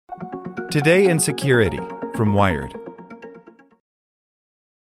Today in Security from Wired.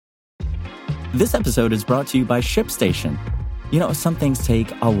 This episode is brought to you by ShipStation. You know, some things take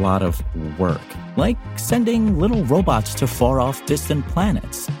a lot of work, like sending little robots to far-off distant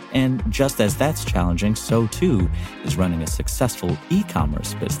planets. And just as that's challenging, so too is running a successful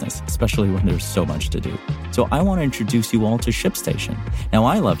e-commerce business, especially when there's so much to do. So I want to introduce you all to ShipStation. Now,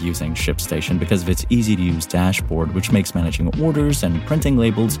 I love using ShipStation because of its easy-to-use dashboard, which makes managing orders and printing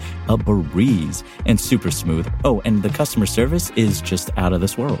labels a breeze and super smooth. Oh, and the customer service is just out of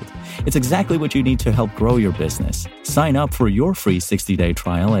this world. It's exactly what you need to help grow your business. Sign up for your free 60-day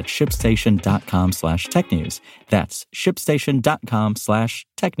trial at shipstation.com/technews. That's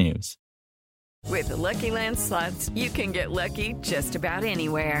shipstation.com/technews. With the Lucky Land Slots, you can get lucky just about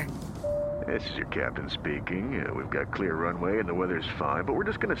anywhere. This is your captain speaking. We've got clear runway and the weather's fine, but we're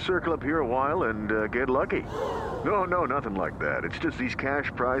just going to circle up here a while and get lucky. No, nothing like that. It's just these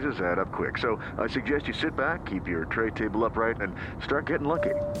cash prizes add up quick. So I suggest you sit back, keep your tray table upright, and start getting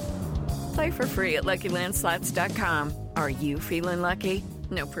lucky. Play for free at LuckyLandSlots.com. Are you feeling lucky?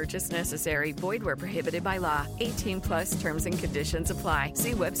 No purchase necessary. Void where prohibited by law. 18+ terms and conditions apply.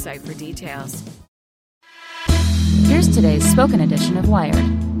 See website for details. Here's today's spoken edition of Wired.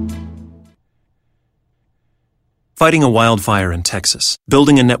 Fighting a wildfire in Texas.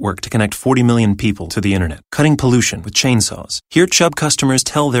 Building a network to connect 40 million people to the internet. Cutting pollution with chainsaws. Hear Chubb customers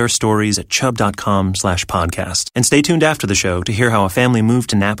tell their stories at chubb.com/podcast. And stay tuned after the show to hear how a family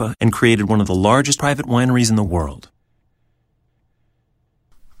moved to Napa and created one of the largest private wineries in the world.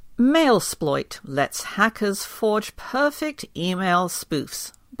 Mailsploit lets hackers forge perfect email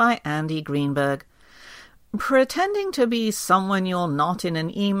spoofs by Andy Greenberg. Pretending to be someone you're not in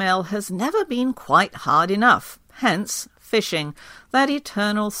an email has never been quite hard enough, hence phishing, that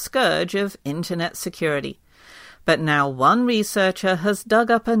eternal scourge of internet security. But now one researcher has dug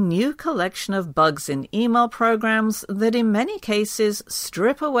up a new collection of bugs in email programs that in many cases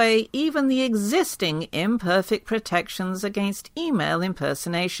strip away even the existing imperfect protections against email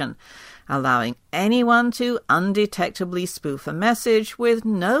impersonation, allowing anyone to undetectably spoof a message with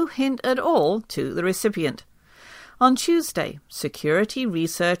no hint at all to the recipient. On Tuesday, security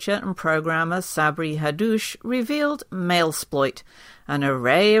researcher and programmer Sabri Hadoush revealed Mailsploit, an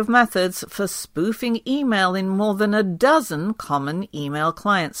array of methods for spoofing email in more than a dozen common email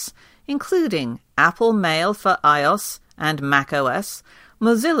clients, including Apple Mail for iOS and macOS,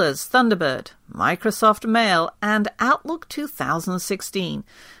 Mozilla's Thunderbird, Microsoft Mail, and Outlook 2016,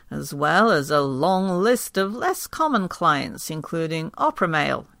 as well as a long list of less common clients, including Opera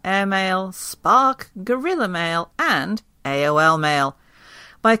Mail, Airmail, Spark, Gorilla Mail, and AOL Mail.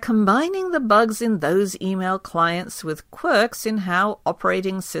 By combining the bugs in those email clients with quirks in how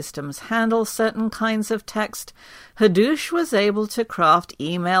operating systems handle certain kinds of text, Hadoush was able to craft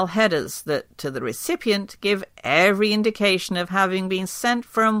email headers that, to the recipient, give every indication of having been sent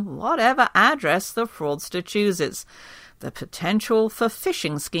from whatever address the fraudster chooses. The potential for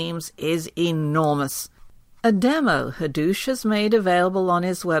phishing schemes is enormous. A demo Hadoush has made available on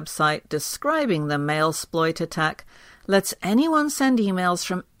his website describing the Mailsploit attack lets anyone send emails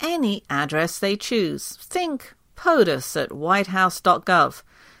from any address they choose. Think POTUS at whitehouse.gov,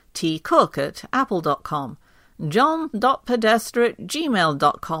 tcook at apple.com, john.podesta at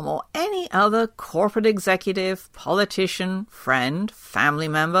gmail.com, or any other corporate executive, politician, friend, family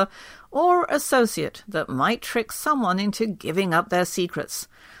member, or associate that might trick someone into giving up their secrets.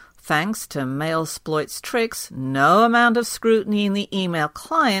 Thanks to Mailsploit's tricks, no amount of scrutiny in the email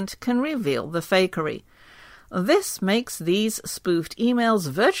client can reveal the fakery. This makes these spoofed emails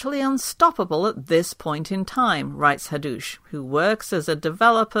virtually unstoppable at this point in time, writes Hadoush, who works as a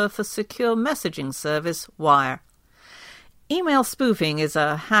developer for secure messaging service Wire. Email spoofing is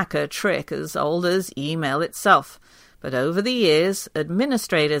a hacker trick as old as email itself, but over the years,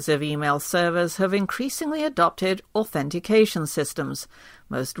 administrators of email servers have increasingly adopted authentication systems,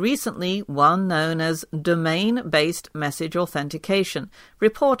 most recently one known as domain-based message authentication,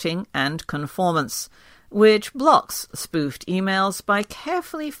 reporting and conformance, which blocks spoofed emails by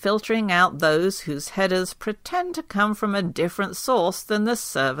carefully filtering out those whose headers pretend to come from a different source than the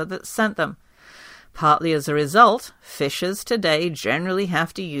server that sent them. Partly as a result, phishers today generally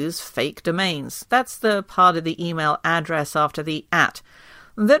have to use fake domains, that's the part of the email address after the @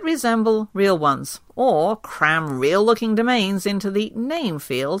 that resemble real ones, or cram real-looking domains into the name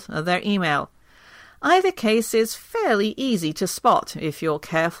field of their email. Either case is fairly easy to spot if you're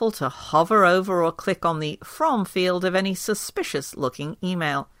careful to hover over or click on the From field of any suspicious-looking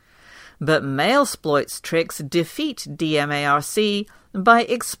email. But Mailsploit's tricks defeat DMARC by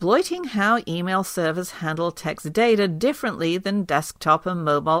exploiting how email servers handle text data differently than desktop and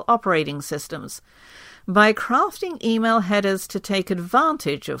mobile operating systems. By crafting email headers to take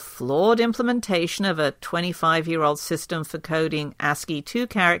advantage of flawed implementation of a 25-year-old system for coding ASCII 2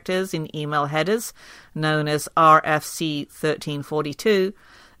 characters in email headers, known as RFC 1342,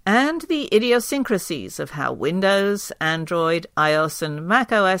 and the idiosyncrasies of how Windows, Android, iOS, and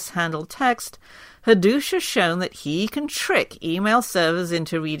macOS handle text, Hadoop has shown that he can trick email servers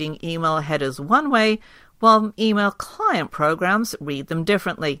into reading email headers one way, while email client programs read them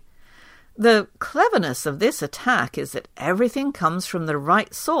differently. The cleverness of this attack is that everything comes from the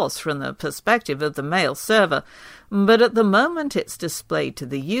right source from the perspective of the mail server, but at the moment it's displayed to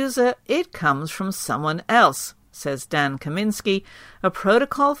the user, it comes from someone else, says Dan Kaminsky, a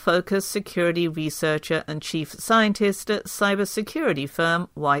protocol-focused security researcher and chief scientist at cybersecurity firm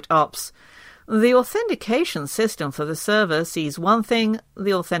White Ops. The authentication system for the server sees one thing,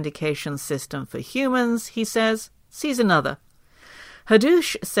 the authentication system for humans, he says, sees another.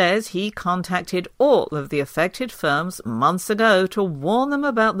 Hadoop says he contacted all of the affected firms months ago to warn them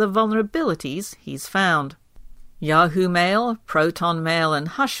about the vulnerabilities he's found. Yahoo Mail, Proton Mail, and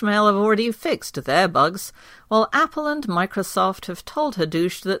Hushmail have already fixed their bugs, while Apple and Microsoft have told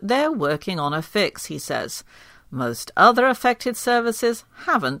Hadoop that they're working on a fix, he says. Most other affected services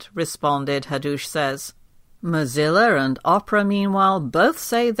haven't responded, Hadoop says. Mozilla and Opera, meanwhile, both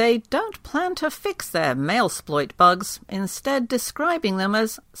say they don't plan to fix their Mailsploit bugs, instead describing them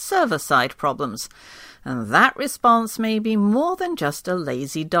as server-side problems. And that response may be more than just a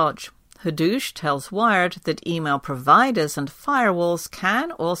lazy dodge. Hadoop tells Wired that email providers and firewalls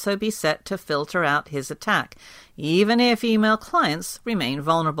can also be set to filter out his attack, even if email clients remain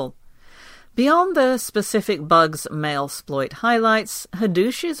vulnerable. Beyond the specific bugs Mailsploit highlights,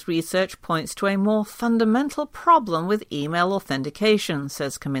 Hadoop's research points to a more fundamental problem with email authentication,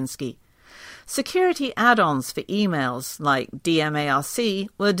 says Kaminsky. Security add-ons for emails, like DMARC,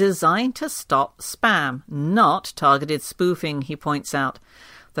 were designed to stop spam, not targeted spoofing, he points out.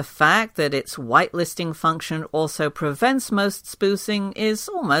 The fact that its whitelisting function also prevents most spoofing is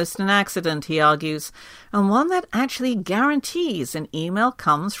almost an accident, he argues, and one that actually guarantees an email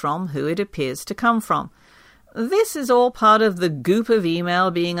comes from who it appears to come from. This is all part of the goop of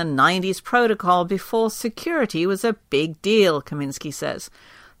email being a 90s protocol before security was a big deal, Kaminsky says.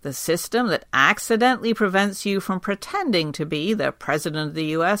 The system that accidentally prevents you from pretending to be the President of the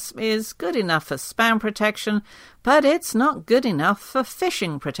US is good enough for spam protection, but it's not good enough for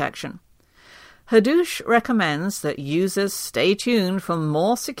phishing protection. Hadoop recommends that users stay tuned for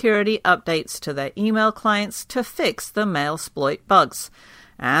more security updates to their email clients to fix the Mailsploit bugs,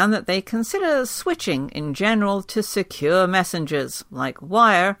 and that they consider switching in general to secure messengers like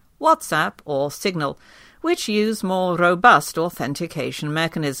Wire, WhatsApp, or Signal, which use more robust authentication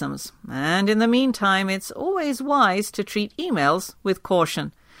mechanisms. And in the meantime, it's always wise to treat emails with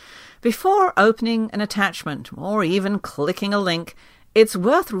caution. Before opening an attachment or even clicking a link, it's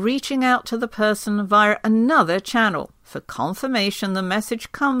worth reaching out to the person via another channel for confirmation the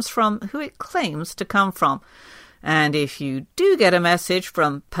message comes from who it claims to come from. And if you do get a message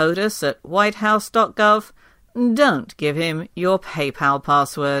from POTUS at whitehouse.gov, don't give him your PayPal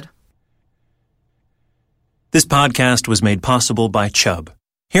password. This podcast was made possible by Chubb.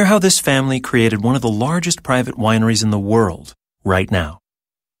 Hear how this family created one of the largest private wineries in the world right now.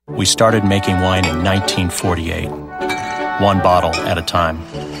 We started making wine in 1948, one bottle at a time.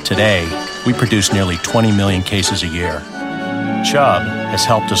 Today, we produce nearly 20 million cases a year. Chubb has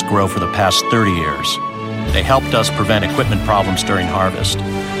helped us grow for the past 30 years. They helped us prevent equipment problems during harvest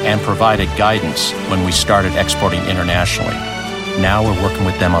and provided guidance when we started exporting internationally. Now we're working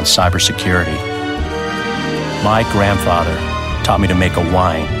with them on cybersecurity. My grandfather taught me to make a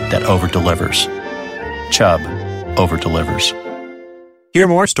wine that over-delivers. Chubb over-delivers. Hear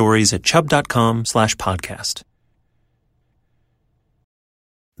more stories at chubb.com/podcast.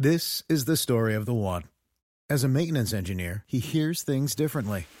 This is the story of the one. As a maintenance engineer, he hears things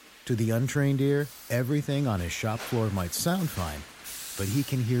differently. To the untrained ear, everything on his shop floor might sound fine, but he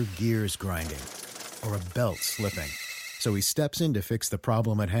can hear gears grinding or a belt slipping. So he steps in to fix the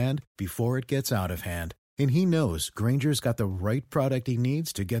problem at hand before it gets out of hand. And he knows Grainger's got the right product he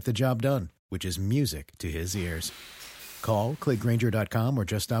needs to get the job done, which is music to his ears. Call, click Grainger.com, or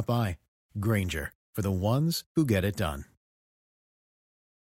just stop by. Grainger, for the ones who get it done.